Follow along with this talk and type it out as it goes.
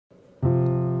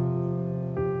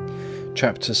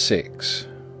CHAPTER 6.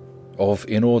 Of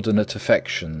Inordinate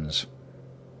Affections.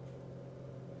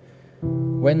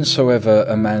 Whensoever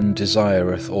a man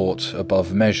desireth aught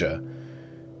above measure,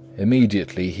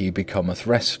 immediately he becometh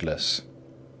restless.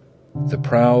 The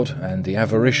proud and the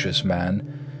avaricious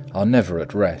man are never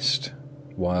at rest,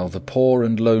 while the poor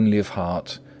and lonely of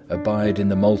heart abide in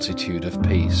the multitude of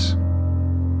peace.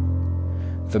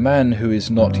 The man who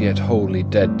is not yet wholly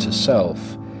dead to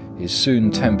self is soon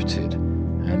tempted,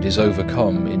 and is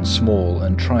overcome in small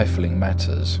and trifling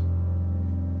matters.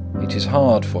 It is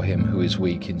hard for him who is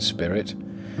weak in spirit,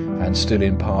 and still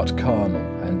in part carnal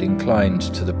and inclined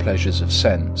to the pleasures of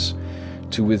sense,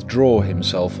 to withdraw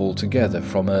himself altogether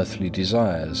from earthly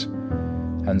desires,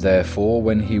 and therefore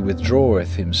when he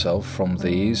withdraweth himself from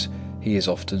these, he is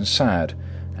often sad,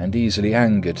 and easily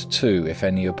angered too if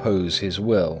any oppose his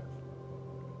will.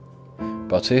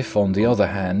 But if, on the other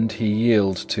hand, he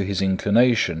yield to his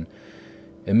inclination,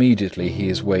 immediately he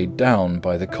is weighed down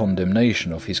by the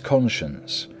condemnation of his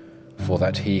conscience, for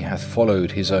that he hath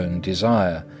followed his own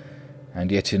desire,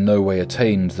 and yet in no way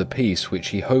attained the peace which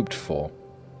he hoped for.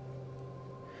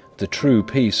 The true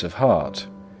peace of heart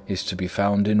is to be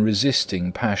found in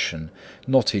resisting passion,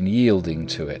 not in yielding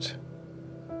to it.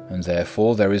 And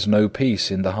therefore there is no peace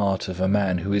in the heart of a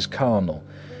man who is carnal,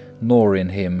 nor in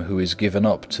him who is given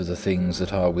up to the things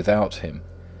that are without him,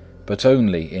 but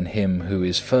only in him who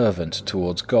is fervent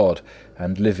towards God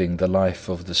and living the life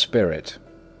of the Spirit.